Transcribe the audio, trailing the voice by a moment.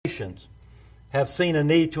nations have seen a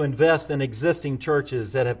need to invest in existing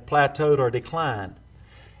churches that have plateaued or declined.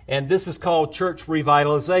 And this is called church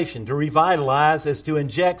revitalization. To revitalize is to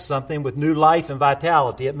inject something with new life and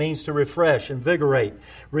vitality. It means to refresh, invigorate,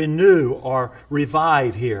 renew, or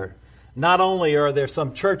revive here. Not only are there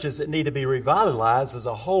some churches that need to be revitalized as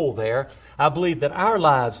a whole there, I believe that our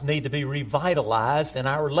lives need to be revitalized in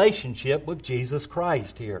our relationship with Jesus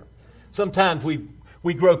Christ here. Sometimes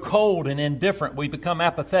we grow cold and indifferent. We become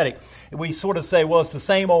apathetic. We sort of say, well, it's the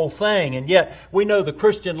same old thing. And yet we know the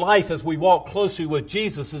Christian life as we walk closely with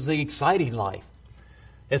Jesus is the exciting life.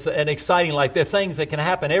 It's an exciting life. There are things that can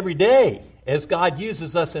happen every day as God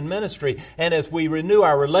uses us in ministry and as we renew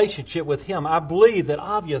our relationship with Him. I believe that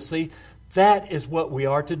obviously that is what we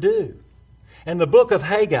are to do. And the book of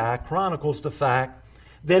Haggai chronicles the fact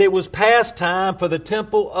that it was past time for the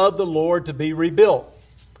temple of the Lord to be rebuilt.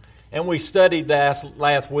 And we studied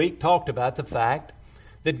last week, talked about the fact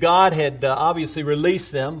that God had obviously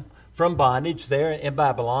released them from bondage there in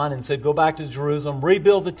Babylon and said, go back to Jerusalem,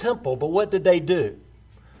 rebuild the temple. But what did they do?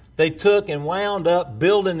 They took and wound up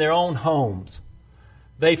building their own homes.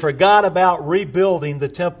 They forgot about rebuilding the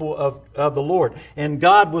temple of the Lord. And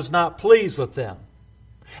God was not pleased with them.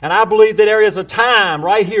 And I believe that there is a time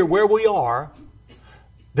right here where we are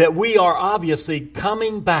that we are obviously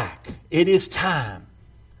coming back. It is time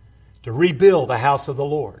to rebuild the house of the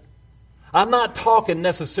Lord. I'm not talking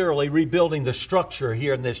necessarily rebuilding the structure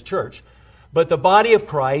here in this church, but the body of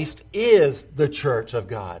Christ is the church of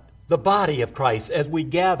God. The body of Christ as we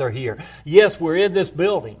gather here. Yes, we're in this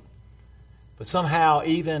building, but somehow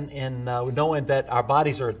even in knowing that our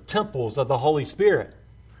bodies are temples of the Holy Spirit,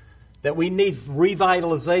 that we need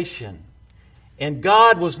revitalization. And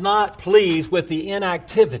God was not pleased with the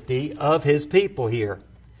inactivity of His people here.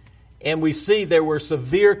 And we see there were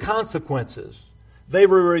severe consequences. They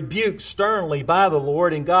were rebuked sternly by the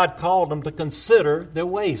Lord, and God called them to consider their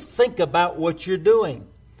ways. Think about what you're doing.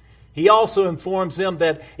 He also informs them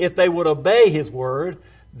that if they would obey His word,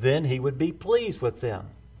 then He would be pleased with them.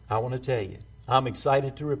 I want to tell you, I'm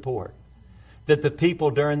excited to report that the people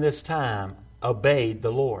during this time obeyed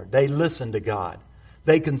the Lord. They listened to God.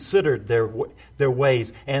 They considered their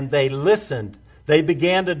ways, and they listened. They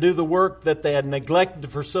began to do the work that they had neglected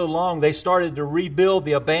for so long. They started to rebuild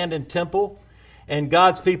the abandoned temple. And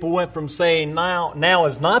God's people went from saying, now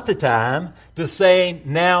is not the time, to saying,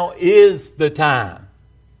 now is the time.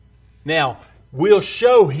 Now, we'll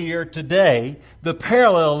show here today the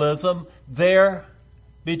parallelism there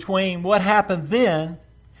between what happened then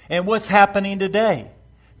and what's happening today.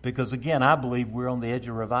 Because again, I believe we're on the edge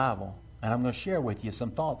of revival. And I'm going to share with you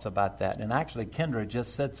some thoughts about that. And actually, Kendra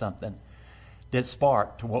just said something that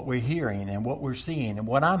sparked what we're hearing and what we're seeing and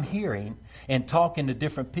what I'm hearing and talking to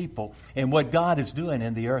different people and what God is doing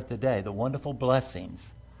in the earth today, the wonderful blessings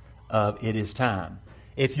of it is time.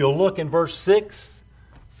 If you'll look in verse 6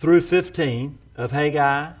 through 15 of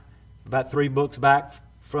Haggai, about 3 books back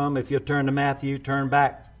from, if you'll turn to Matthew, turn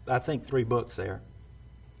back, I think 3 books there.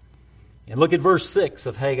 And look at verse 6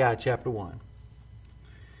 of Haggai chapter 1.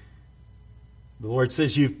 The Lord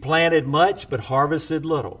says, you've planted much but harvested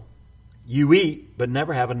little. You eat, but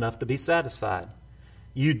never have enough to be satisfied.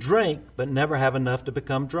 You drink, but never have enough to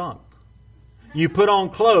become drunk. You put on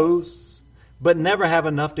clothes, but never have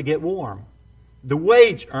enough to get warm. The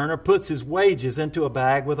wage earner puts his wages into a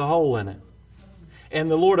bag with a hole in it. And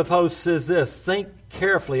the Lord of hosts says this, think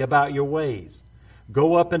carefully about your ways.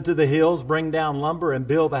 Go up into the hills, bring down lumber, and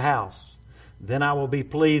build the house. Then I will be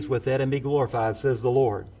pleased with it and be glorified, says the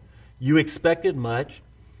Lord. You expected much,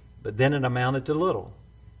 but then it amounted to little.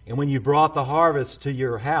 And when you brought the harvest to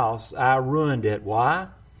your house, I ruined it. Why?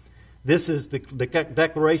 This is the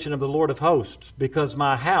declaration of the Lord of hosts, because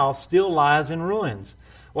my house still lies in ruins,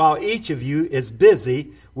 while each of you is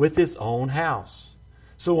busy with his own house.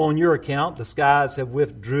 So on your account, the skies have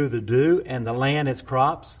withdrew the dew, and the land its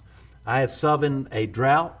crops. I have sown a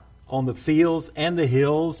drought on the fields and the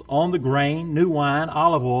hills, on the grain, new wine,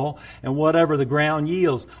 olive oil, and whatever the ground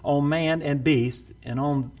yields, on man and beast, and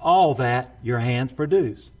on all that your hands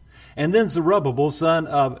produce. And then Zerubbabel, son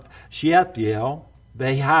of Shealtiel,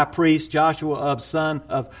 the high priest, Joshua, son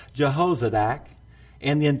of Jehozadak,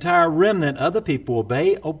 and the entire remnant of the people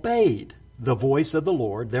obeyed the voice of the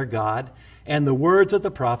Lord, their God, and the words of the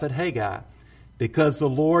prophet Haggai, because the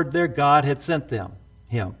Lord, their God, had sent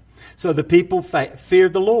him. So the people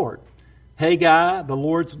feared the Lord. Haggai, the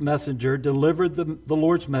Lord's messenger, delivered the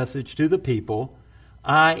Lord's message to the people.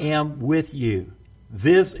 I am with you.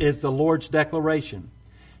 This is the Lord's declaration.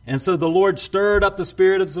 And so the Lord stirred up the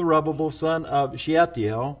spirit of Zerubbabel, son of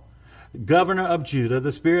Shealtiel, governor of Judah,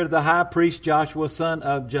 the spirit of the high priest Joshua, son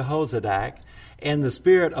of Jehozadak, and the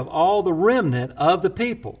spirit of all the remnant of the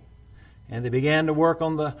people. And they began to work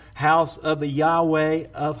on the house of the Yahweh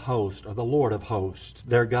of hosts, or the Lord of hosts,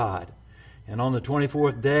 their God. And on the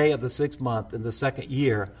 24th day of the 6th month, in the 2nd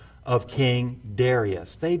year of King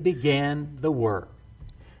Darius, they began the work.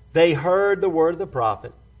 They heard the word of the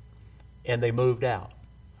prophet, and they moved out.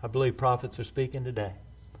 I believe prophets are speaking today.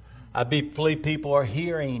 I believe people are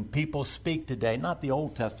hearing people speak today. Not the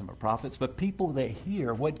Old Testament prophets, but people that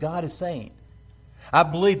hear what God is saying. I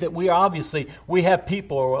believe that we have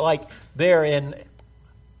people like there in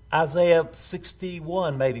Isaiah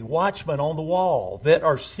 61 maybe, watchmen on the wall that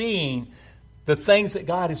are seeing the things that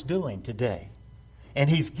God is doing today. And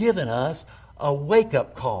He's given us a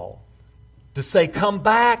wake-up call to say, come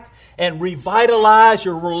back and revitalize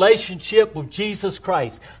your relationship with Jesus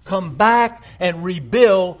Christ. Come back and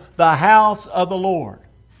rebuild the house of the Lord.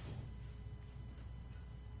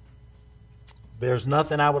 There's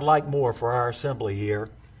nothing I would like more for our assembly here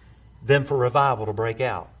than for revival to break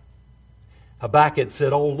out. Habakkuk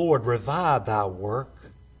said, "O Lord, revive thy work."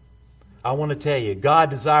 I want to tell you, God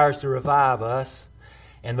desires to revive us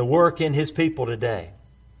and the work in His people today.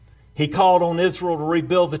 He called on Israel to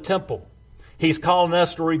rebuild the temple. He's calling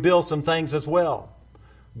us to rebuild some things as well.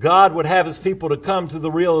 God would have His people to come to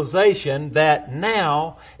the realization that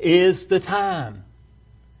now is the time.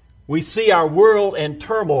 We see our world in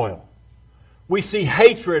turmoil. We see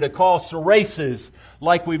hatred across the races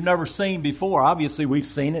like we've never seen before. Obviously, we've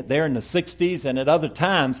seen it there in the 60s and at other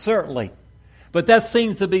times, certainly. But that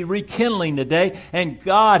seems to be rekindling today, and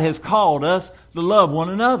God has called us to love one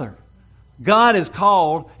another. God has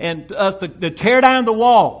called us to tear down the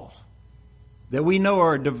walls that we know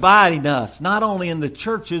are dividing us, not only in the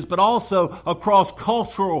churches, but also across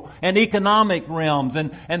cultural and economic realms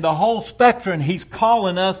and the whole spectrum. He's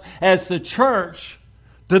calling us as the church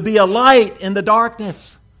to be a light in the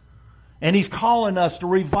darkness. And He's calling us to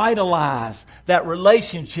revitalize that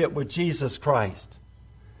relationship with Jesus Christ.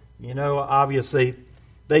 You know, obviously,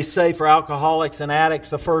 they say for alcoholics and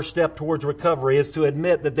addicts, the first step towards recovery is to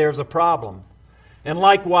admit that there's a problem. And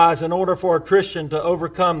likewise, in order for a Christian to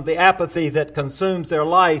overcome the apathy that consumes their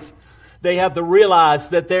life, they have to realize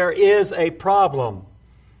that there is a problem.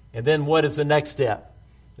 And then what is the next step?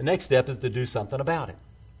 The next step is to do something about it.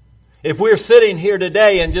 If we're sitting here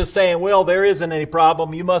today and just saying, well, there isn't any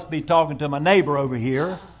problem, you must be talking to my neighbor over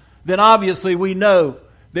here, then obviously we know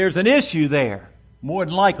there's an issue there. More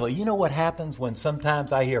than likely. You know what happens when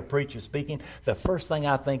sometimes I hear a preacher speaking? The first thing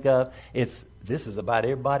I think of, this is about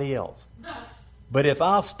everybody else. But if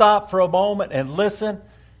I'll stop for a moment and listen,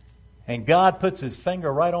 and God puts His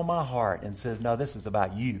finger right on my heart and says, no, this is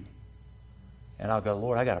about you. And I'll go,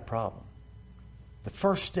 Lord, I got a problem. The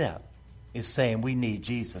first step is saying we need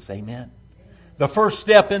Jesus. Amen. The first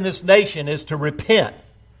step in this nation is to repent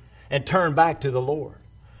and turn back to the Lord.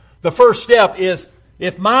 The first step is,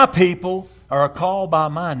 if my people are called by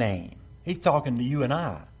my name, He's talking to you and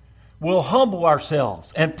I, we'll humble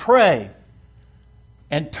ourselves and pray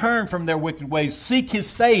and turn from their wicked ways, seek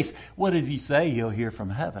His face. What does He say? He'll hear from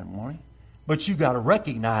heaven, won't He? But you've got to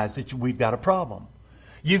recognize that we've got a problem.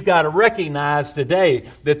 You've got to recognize today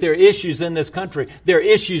that there are issues in this country. There are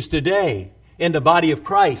issues today in the body of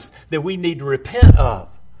Christ that we need to repent of.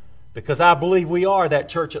 Because I believe we are that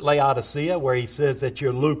church at Laodicea where He says that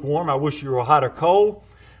you're lukewarm. I wish you were hot or cold.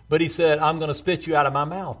 But He said, I'm going to spit you out of my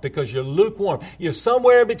mouth because you're lukewarm. You're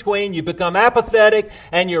somewhere in between. You become apathetic,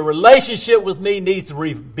 and your relationship with me needs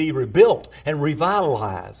to be rebuilt and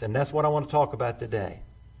revitalized. And that's what I want to talk about today.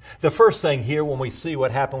 The first thing here when we see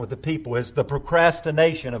what happened with the people is the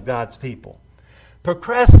procrastination of God's people.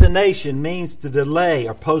 Procrastination means to delay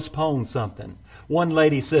or postpone something. One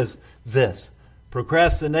lady says this,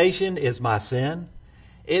 procrastination is my sin.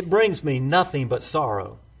 It brings me nothing but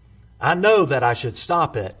sorrow. I know that I should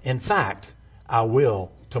stop it. In fact, I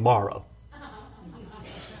will tomorrow.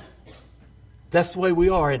 That's the way we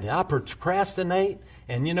are, isn't it? I procrastinate,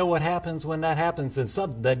 and you know what happens when that happens? Then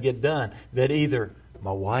something doesn't get done that either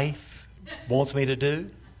my wife wants me to do,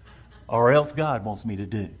 or else God wants me to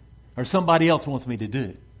do, or somebody else wants me to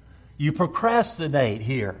do. You procrastinate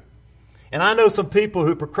here. And I know some people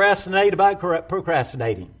who procrastinate about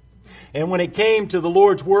procrastinating. And when it came to the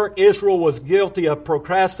Lord's work, Israel was guilty of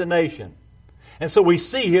procrastination. And so we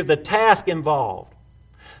see here the task involved.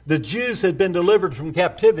 The Jews had been delivered from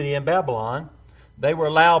captivity in Babylon. They were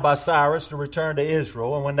allowed by Cyrus to return to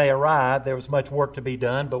Israel. And when they arrived, there was much work to be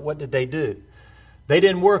done. But what did they do? They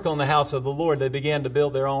didn't work on the house of the Lord. They began to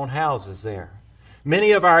build their own houses there.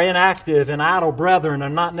 Many of our inactive and idle brethren are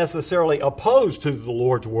not necessarily opposed to the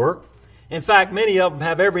Lord's work. In fact, many of them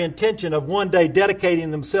have every intention of one day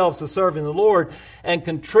dedicating themselves to serving the Lord and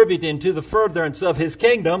contributing to the furtherance of His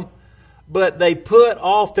kingdom, but they put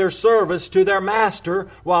off their service to their master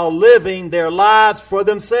while living their lives for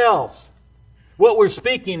themselves. What we're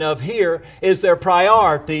speaking of here is their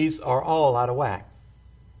priorities are all out of whack.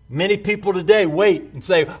 Many people today wait and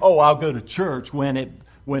say, oh, I'll go to church when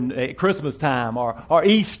at Christmas time or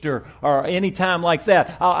Easter or any time like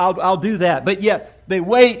that. I'll do that. But yet they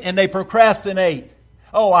wait and they procrastinate.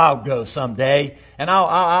 Oh, I'll go someday, and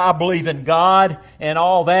I believe in God and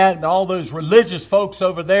all that, and all those religious folks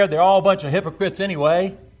over there, they're all a bunch of hypocrites anyway.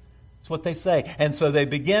 That's what they say. And so they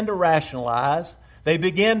begin to rationalize. They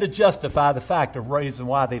begin to justify the fact of reason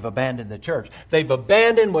why they've abandoned the church. They've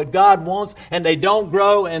abandoned what God wants, and they don't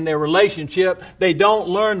grow in their relationship. They don't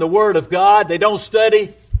learn the Word of God. They don't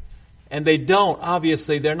study, and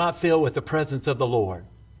obviously, they're not filled with the presence of the Lord.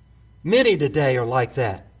 Many today are like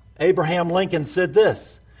that. Abraham Lincoln said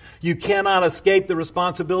this, you cannot escape the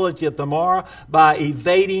responsibility of tomorrow by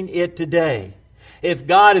evading it today. If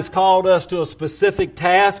God has called us to a specific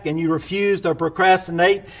task and you refuse or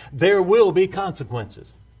procrastinate, there will be consequences.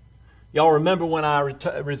 Y'all remember when I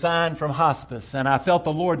resigned from hospice and I felt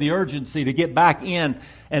the Lord, the urgency to get back in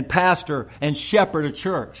and pastor and shepherd a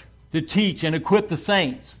church, to teach and equip the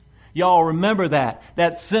saints. Y'all remember that.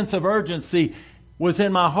 That sense of urgency was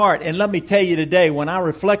in my heart. And let me tell you today, when I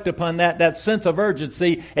reflect upon that sense of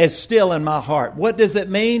urgency is still in my heart. What does it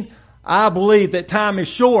mean? I believe that time is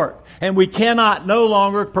short and we cannot no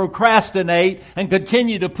longer procrastinate and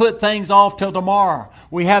continue to put things off till tomorrow.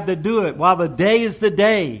 We have to do it while the day is the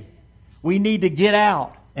day. We need to get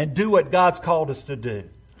out and do what God's called us to do,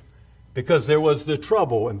 because there was the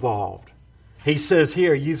trouble involved. He says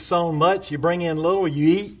here, you've sown much, you bring in little, you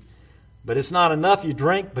eat, but it's not enough. You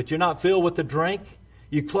drink, but you're not filled with the drink.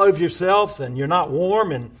 You clothe yourselves, and you're not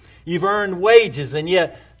warm, and you've earned wages, and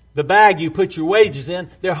yet the bag you put your wages in,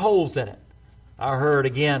 there are holes in it. I heard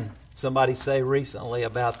again somebody say recently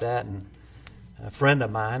about that, and a friend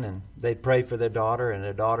of mine, and they prayed for their daughter, and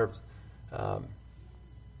their daughter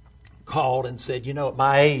called and said, you know, at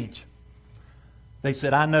my age, they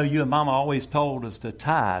said, I know you and Mama always told us to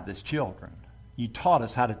tithe as children. You taught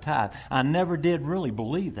us how to tithe. I never did really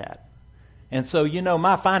believe that. And so, you know,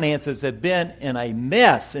 my finances have been in a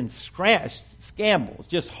mess and scrambles,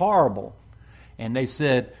 just horrible. And they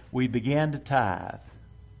said, we began to tithe,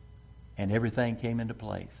 and everything came into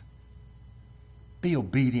place. Be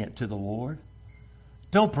obedient to the Lord.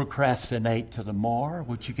 Don't procrastinate to tomorrow,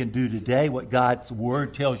 what you can do today, what God's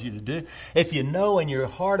Word tells you to do. If you know in your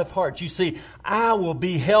heart of hearts, you see, I will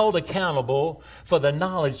be held accountable for the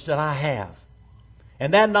knowledge that I have.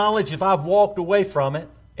 And that knowledge, if I've walked away from it,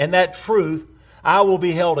 and that truth, I will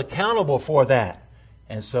be held accountable for that.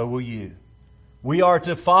 And so will you. We are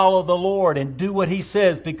to follow the Lord and do what He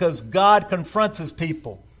says, because God confronts His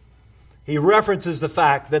people. He references the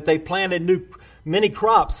fact that they planted many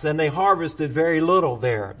crops and they harvested very little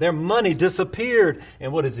there. Their money disappeared.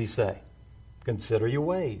 And what does He say? Consider your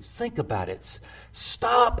ways. Think about it.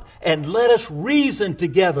 Stop and let us reason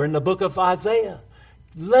together in the book of Isaiah.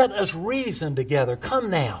 Let us reason together. Come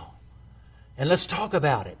now. And let's talk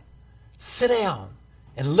about it. Sit down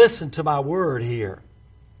and listen to my word here.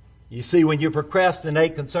 You see, when you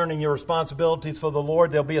procrastinate concerning your responsibilities for the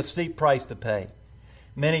Lord, there'll be a steep price to pay.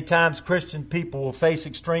 Many times Christian people will face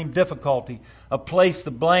extreme difficulty, place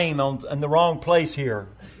the blame in the wrong place here.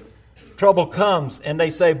 Trouble comes and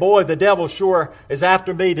they say, boy, the devil sure is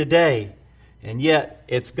after me today. And yet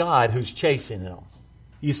it's God who's chasing them.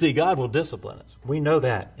 You see, God will discipline us. We know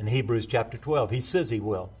that in Hebrews chapter 12. He says He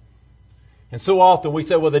will. And so often we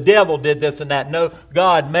say, well, the devil did this and that. No,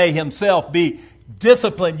 God may Himself be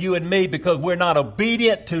discipline you and me because we're not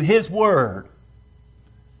obedient to His Word.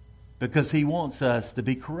 Because He wants us to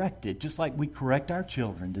be corrected, just like we correct our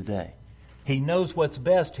children today. He knows what's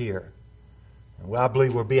best here. And I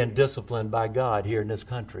believe we're being disciplined by God here in this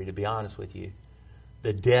country, to be honest with you.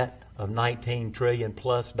 The debt of $19 trillion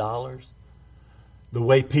plus dollars. The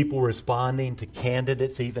way people responding to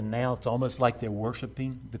candidates even now, it's almost like they're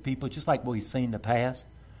worshiping the people, just like we've seen in the past.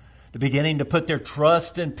 They're beginning to put their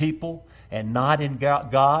trust in people and not in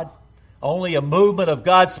God. Only a movement of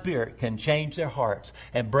God's Spirit can change their hearts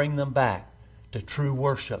and bring them back to true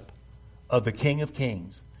worship of the King of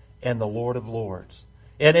Kings and the Lord of Lords.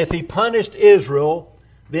 And if He punished Israel,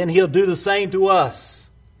 then He'll do the same to us.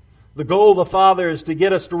 The goal of the Father is to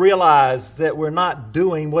get us to realize that we're not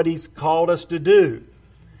doing what He's called us to do.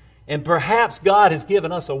 And perhaps God has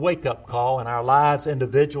given us a wake-up call in our lives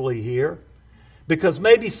individually here, because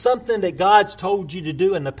maybe something that God's told you to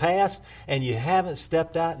do in the past and you haven't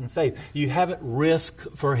stepped out in faith. You haven't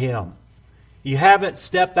risked for Him. You haven't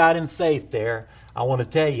stepped out in faith there. I want to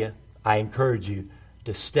tell you, I encourage you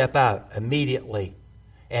to step out immediately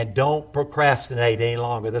and don't procrastinate any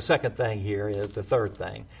longer. The second thing here is the third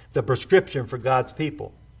thing, the prescription for God's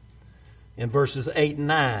people. In verses 8 and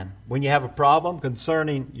 9, when you have a problem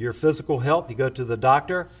concerning your physical health, you go to the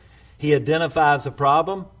doctor, he identifies the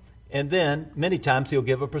problem, and then many times he'll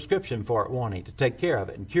give a prescription for it, wanting to take care of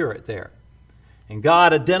it and cure it there. And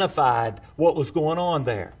God identified what was going on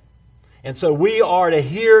there. And so we are to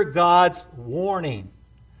hear God's warning.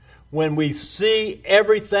 When we see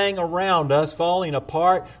everything around us falling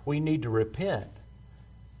apart, we need to repent.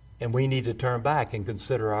 And we need to turn back and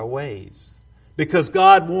consider our ways. Because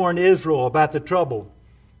God warned Israel about the trouble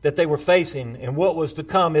that they were facing and what was to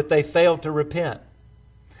come if they failed to repent.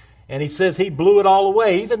 And he says he blew it all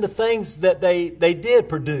away. Even the things that they did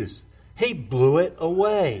produce, he blew it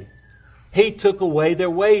away. He took away their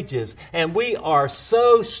wages. And we are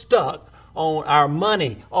so stuck on our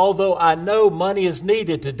money, although I know money is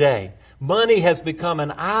needed today. Money has become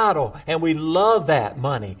an idol, and we love that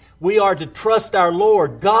money. We are to trust our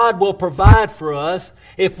Lord. God will provide for us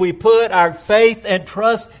if we put our faith and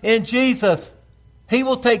trust in Jesus. He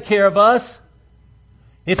will take care of us.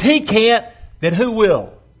 If He can't, then who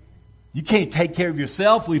will? You can't take care of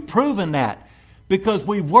yourself. We've proven that because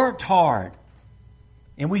we've worked hard.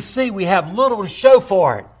 And we see we have little to show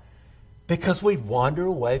for it because we've wandered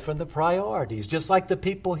away from the priorities, just like the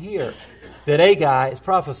people here that Agai is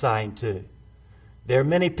prophesying to. There are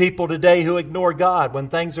many people today who ignore God when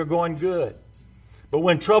things are going good. But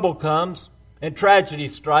when trouble comes and tragedy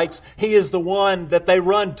strikes, He is the one that they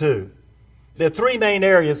run to. There are three main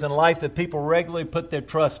areas in life that people regularly put their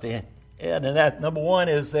trust in. And that, number one,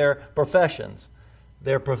 is their professions,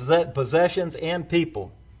 their possessions and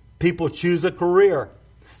people. People choose a career.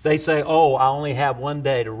 They say, oh, I only have one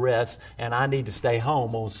day to rest and I need to stay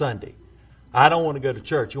home on Sunday. I don't want to go to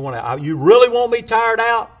church. You really want me tired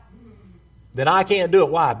out? Then I can't do it.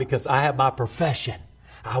 Why? Because I have my profession.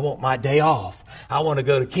 I want my day off. I want to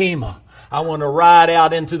go to Kemah. I want to ride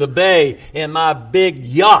out into the bay in my big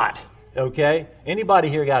yacht. Okay? Anybody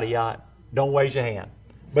here got a yacht? Don't raise your hand.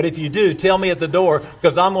 But if you do, tell me at the door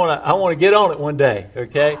because I want to get on it one day.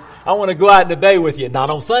 Okay? I want to go out in the bay with you. Not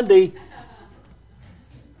on Sunday.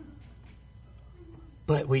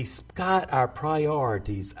 But we've got our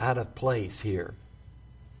priorities out of place here.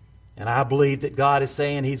 And I believe that God is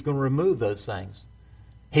saying He's going to remove those things.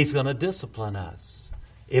 He's going to discipline us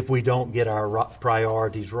if we don't get our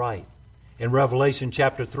priorities right. In Revelation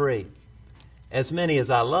chapter 3, as many as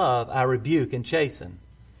I love, I rebuke and chasten.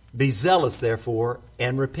 Be zealous, therefore,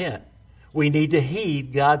 and repent. We need to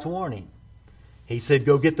heed God's warning. He said,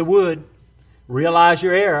 go get the wood. Realize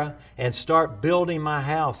your error and start building my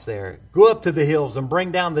house there. Go up to the hills and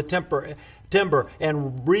bring down the timber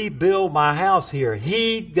and rebuild my house here.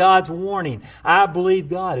 Heed God's warning. I believe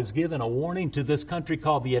God has given a warning to this country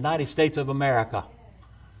called the United States of America.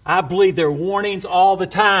 I believe there are warnings all the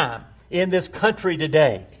time in this country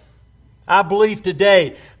today. I believe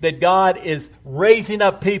today that God is raising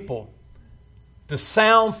up people to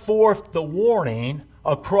sound forth the warning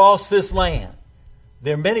across this land.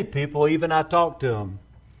 There are many people, even I talk to them,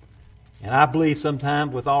 and I believe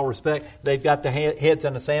sometimes, with all respect, they've got their heads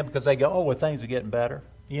in the sand because they go, oh, well, things are getting better.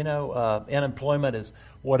 You know, unemployment is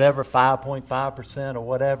whatever, 5.5% or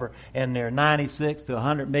whatever, and there are 96 to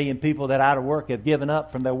 100 million people that out of work have given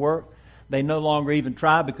up from their work. They no longer even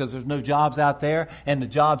try because there's no jobs out there, and the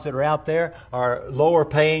jobs that are out there are lower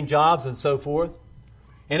paying jobs and so forth.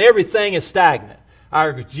 And everything is stagnant.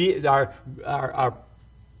 Our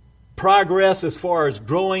progress as far as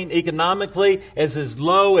growing economically is as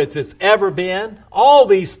low as it's ever been. All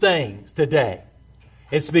these things today.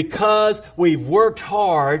 It's because we've worked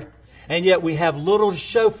hard and yet we have little to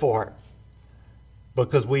show for it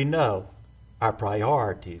because we know our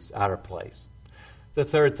priorities out of place. The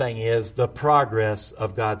third thing is the progress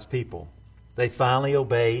of God's people. They finally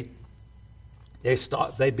obeyed.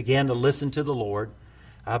 They began to listen to the Lord.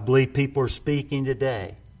 I believe people are speaking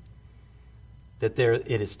today that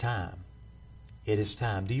it is time. It is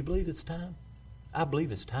time. Do you believe it's time? I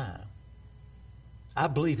believe it's time. I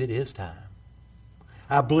believe it is time.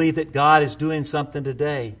 I believe that God is doing something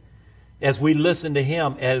today as we listen to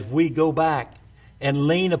Him, as we go back and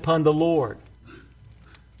lean upon the Lord.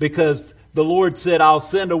 Because the Lord said, I'll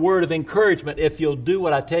send a word of encouragement if you'll do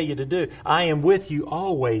what I tell you to do. I am with you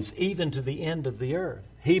always, even to the end of the earth.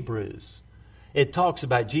 Hebrews. It talks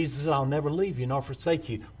about Jesus said, I'll never leave you nor forsake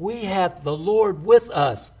you. We have the Lord with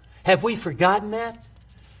us. Have we forgotten that?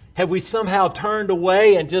 Have we somehow turned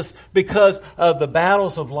away and just because of the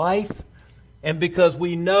battles of life, And because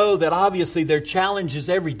we know that obviously there are challenges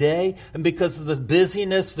every day, and because of the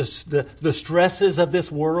busyness, the stresses of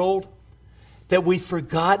this world, that we've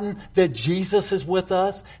forgotten that Jesus is with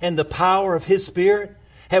us and the power of His Spirit?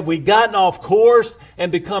 Have we gotten off course and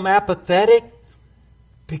become apathetic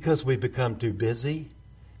because we've become too busy?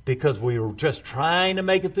 Because we were just trying to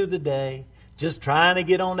make it through the day, just trying to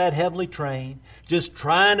get on that heavenly train, just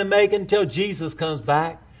trying to make it until Jesus comes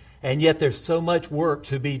back, and yet there's so much work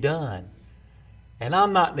to be done. And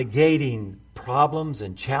I'm not negating problems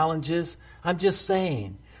and challenges. I'm just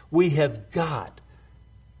saying we have got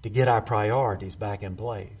to get our priorities back in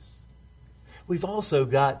place. We've also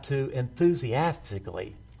got to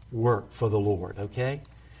enthusiastically work for the Lord, okay?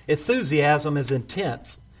 Enthusiasm is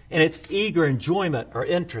intense, and it's eager enjoyment or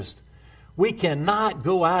interest. We cannot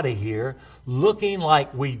go out of here looking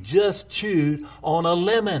like we just chewed on a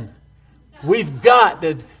lemon. We've got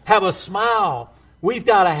to have a smile. We've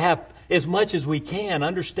got to have, as much as we can,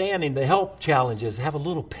 understanding the health challenges, have a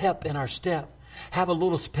little pep in our step, have a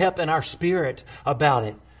little pep in our spirit about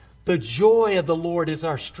it. The joy of the Lord is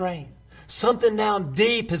our strength. Something down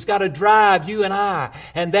deep has got to drive you and I,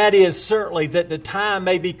 and that is certainly that the time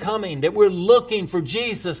may be coming, that we're looking for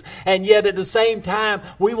Jesus, and yet at the same time,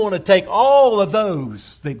 we want to take all of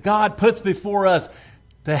those that God puts before us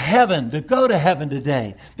to heaven, to go to heaven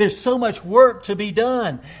today. There's so much work to be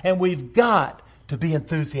done, and we've got to be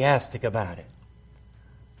enthusiastic about it.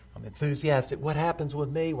 I'm enthusiastic. What happens with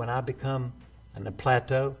me when I become on the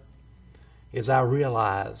plateau is I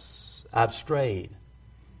realize I've strayed.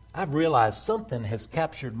 I've realized something has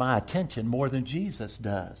captured my attention more than Jesus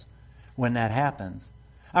does when that happens.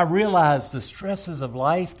 I realize the stresses of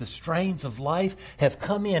life, the strains of life have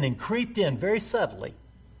come in and creeped in very subtly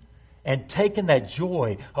and taken that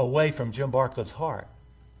joy away from Jim Barcliffe's heart.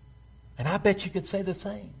 And I bet you could say the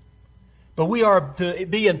same. But we are to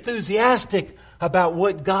be enthusiastic about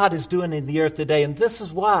what God is doing in the earth today. And this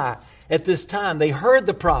is why at this time they heard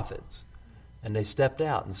the prophets and they stepped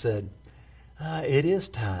out and said, it is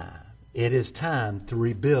time. It is time to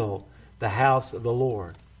rebuild the house of the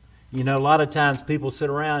Lord. You know, a lot of times people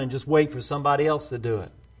sit around and just wait for somebody else to do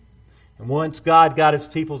it. And once God got His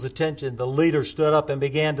people's attention, the leader stood up and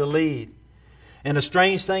began to lead. And a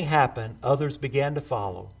strange thing happened. Others began to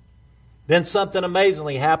follow. Then something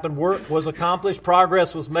amazingly happened. Work was accomplished,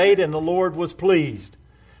 progress was made, and the Lord was pleased.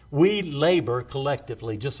 We labor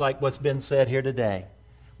collectively, just like what's been said here today.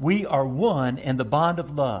 We are one in the bond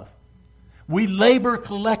of love. We labor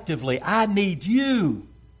collectively. I need you.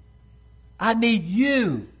 I need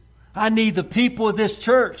you. I need the people of this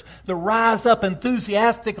church to rise up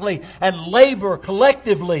enthusiastically and labor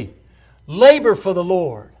collectively. Labor for the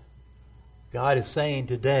Lord. God is saying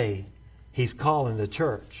today, He's calling the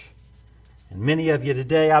church. And many of you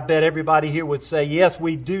today, I bet everybody here would say, yes,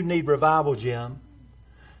 we do need revival, Jim.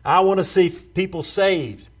 I want to see people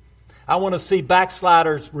saved. I want to see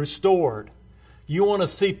backsliders restored. You want to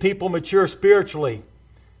see people mature spiritually.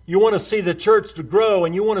 You want to see the church to grow,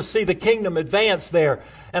 and you want to see the kingdom advance there.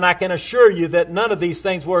 And I can assure you that none of these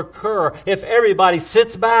things will occur if everybody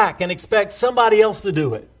sits back and expects somebody else to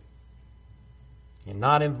do it. You're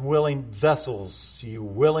not in willing vessels. You're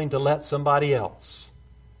willing to let somebody else.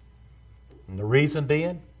 And the reason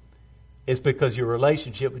being is because your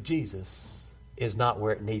relationship with Jesus is not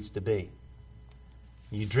where it needs to be.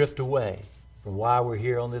 You drift away from why we're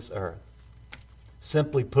here on this earth.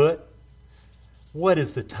 Simply put, what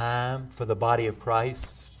is the time for the body of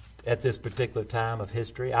Christ at this particular time of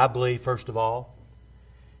history? I believe, first of all,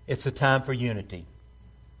 it's a time for unity.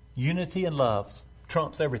 Unity and love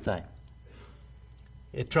trumps everything.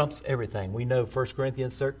 It trumps everything. We know 1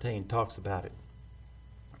 Corinthians 13 talks about it.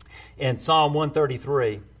 In Psalm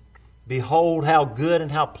 133, behold how good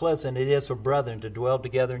and how pleasant it is for brethren to dwell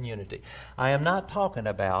together in unity. I am not talking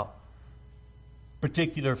about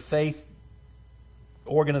particular faith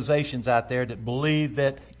organizations out there that believe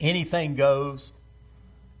that anything goes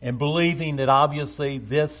and believing that obviously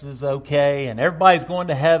this is okay and everybody's going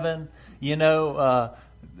to heaven,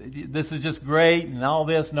 this is just great and all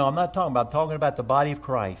this. No, I'm not talking about. I'm talking about the body of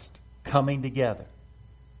Christ coming together.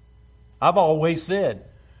 I've always said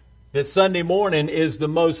that Sunday morning is the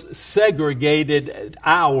most segregated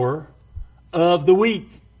hour of the week.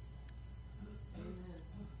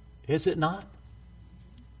 Is it not?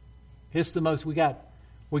 It's the most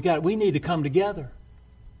we need to come together.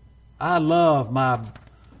 I love my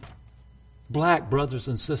black brothers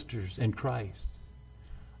and sisters in Christ.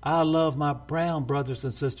 I love my brown brothers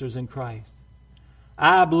and sisters in Christ.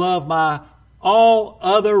 I love my all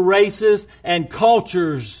other races and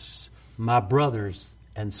cultures, my brothers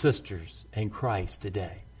and sisters in Christ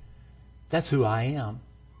today. That's who I am.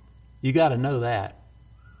 You got to know that.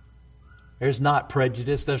 There's not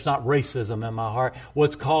prejudice. There's not racism in my heart.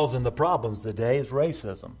 What's causing the problems today is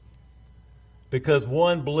racism. Because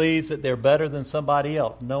one believes that they're better than somebody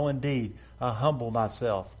else. No, indeed. I humble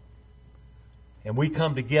myself. And we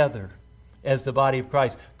come together as the body of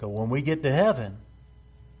Christ. Because when we get to heaven,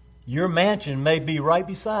 your mansion may be right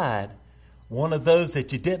beside one of those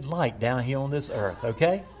that you didn't like down here on this earth.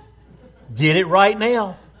 Okay? Get it right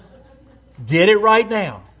now. Get it right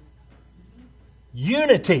now.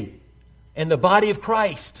 Unity in the body of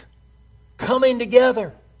Christ. Coming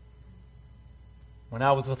together. When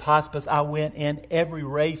I was with hospice, I went in every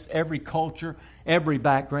race, every culture, every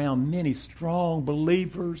background, many strong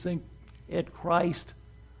believers in Christ.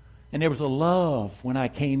 And there was a love when I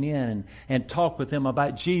came in and talked with them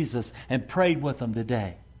about Jesus and prayed with them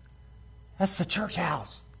today. That's the church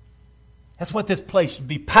house. That's what this place should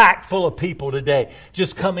be, packed full of people today,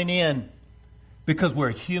 just coming in because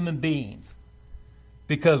we're human beings.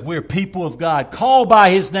 Because we're people of God, called by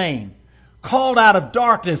His name, called out of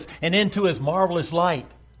darkness and into His marvelous light.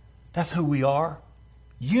 That's who we are.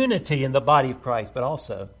 Unity in the body of Christ, but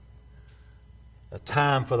also a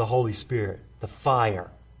time for the Holy Spirit, the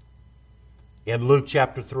fire. In Luke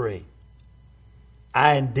chapter 3,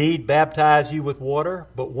 I indeed baptize you with water,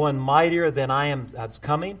 but one mightier than I am is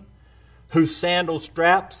coming, whose sandal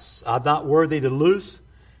straps I'm not worthy to loose.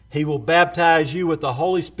 He will baptize you with the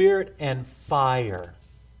Holy Spirit and fire.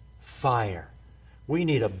 Fire. We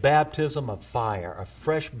need a baptism of fire, a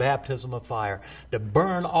fresh baptism of fire to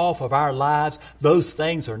burn off of our lives those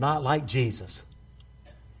things are not like Jesus.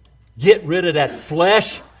 Get rid of that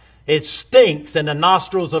flesh. It stinks in the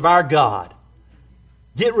nostrils of our God.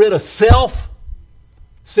 Get rid of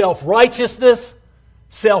self-righteousness,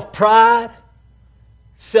 self-pride,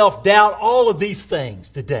 self-doubt, all of these things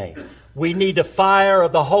today. We need the fire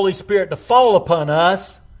of the Holy Spirit to fall upon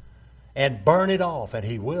us and burn it off. And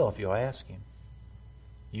He will if you'll ask Him.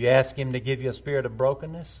 You ask Him to give you a spirit of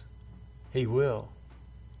brokenness, He will.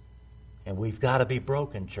 And we've got to be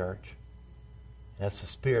broken, church. That's the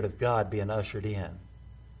Spirit of God being ushered in.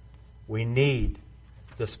 We need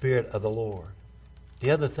the Spirit of the Lord.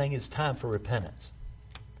 The other thing is time for repentance.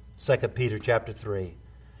 2 Peter chapter 3.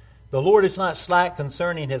 The Lord is not slack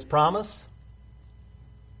concerning His promise,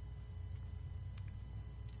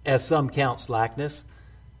 as some count slackness,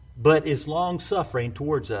 but is long-suffering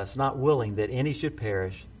towards us, not willing that any should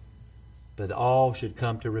perish, but all should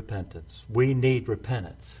come to repentance. We need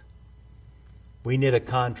repentance. We need a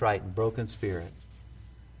contrite and broken spirit.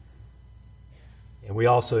 And we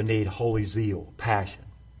also need holy zeal, passion,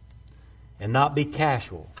 and not be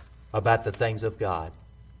casual about the things of God.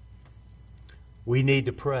 We need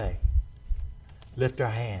to pray, lift our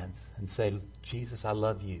hands, and say, Jesus, I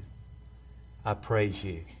love you. I praise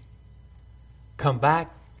you. Come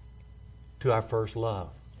back to our first love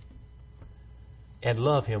and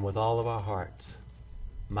love Him with all of our hearts,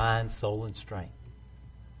 mind, soul, and strength.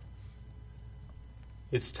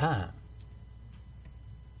 It's time.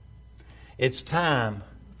 It's time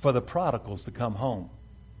for the prodigals to come home.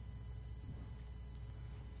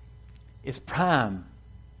 It's time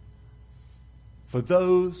for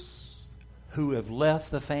those who have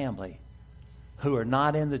left the family, who are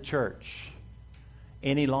not in the church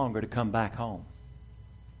any longer, to come back home.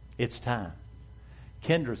 It's time.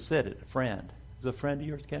 Kendra said it, a friend. Is it a friend of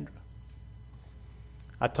yours, Kendra?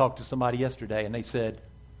 I talked to somebody yesterday, and they said,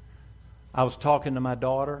 I was talking to my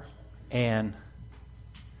daughter, and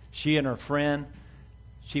she and her friend,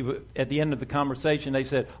 at the end of the conversation, they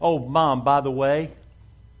said, oh, Mom, by the way,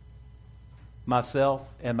 myself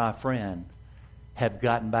and my friend have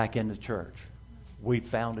gotten back into church. We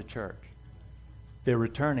found a church. They're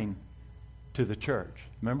returning to the church.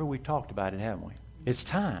 Remember, we talked about it, haven't we? It's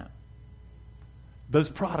time.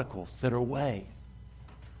 Those prodigals that are away,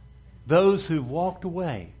 those who've walked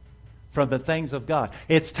away from the things of God,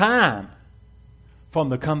 it's time for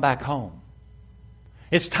them to come back home.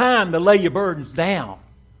 It's time to lay your burdens down,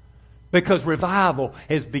 because revival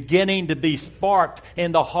is beginning to be sparked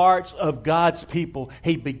in the hearts of God's people.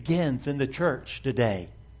 He begins in the church today.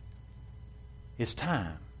 It's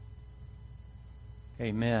time.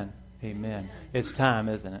 Amen. Amen. It's time,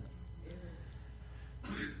 isn't it?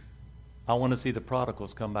 I want to see the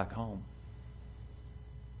prodigals come back home.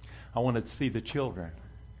 I want to see the children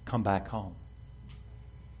come back home.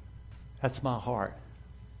 That's my heart.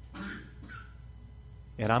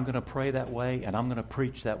 And I'm going to pray that way, and I'm going to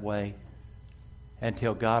preach that way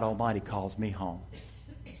until God Almighty calls me home.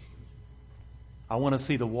 I want to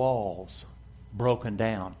see the walls broken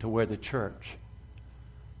down to where the church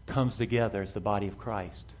comes together as the body of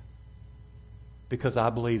Christ. Because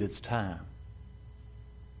I believe it's time.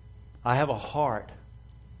 I have a heart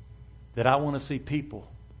that I want to see people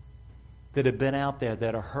that have been out there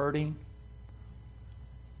that are hurting,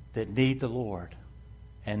 that need the Lord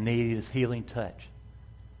and need His healing touch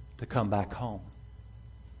to come back home.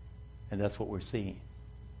 And that's what we're seeing.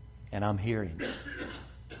 And I'm hearing.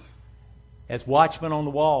 As watchmen on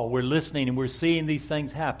the wall, we're listening and we're seeing these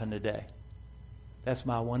things happen today. That's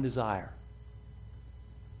my one desire.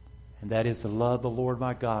 And that is to love the Lord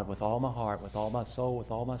my God with all my heart, with all my soul,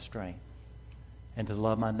 with all my strength. And to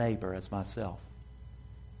love my neighbor as myself.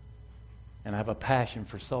 And I have a passion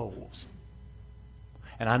for souls.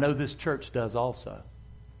 And I know this church does also.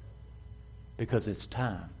 Because it's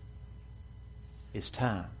time. It's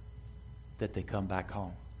time that they come back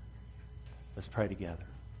home. Let's pray together.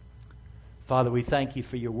 Father, we thank you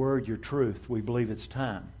for your word, your truth. We believe it's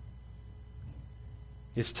time.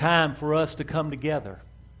 It's time for us to come together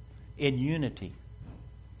in unity,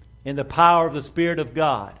 in the power of the Spirit of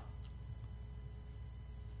God,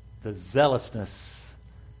 the zealousness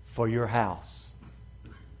for your house.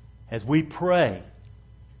 As we pray,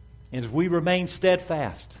 and as we remain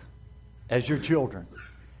steadfast as your children,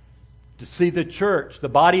 to see the church, the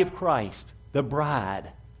body of Christ, the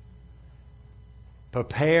bride,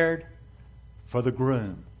 prepared for the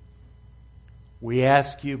groom. We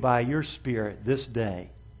ask you by your Spirit this day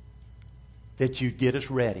that you get us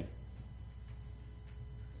ready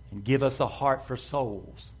and give us a heart for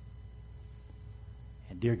souls.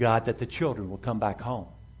 And dear God, that the children will come back home.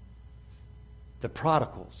 The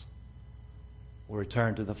prodigals will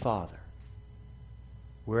return to the Father.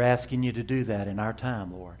 We're asking you to do that in our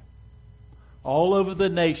time, Lord. All over the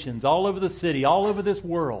nations, all over the city, all over this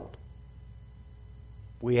world,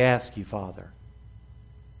 we ask you, Father,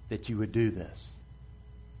 that you would do this.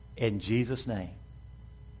 In Jesus' name,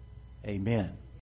 amen.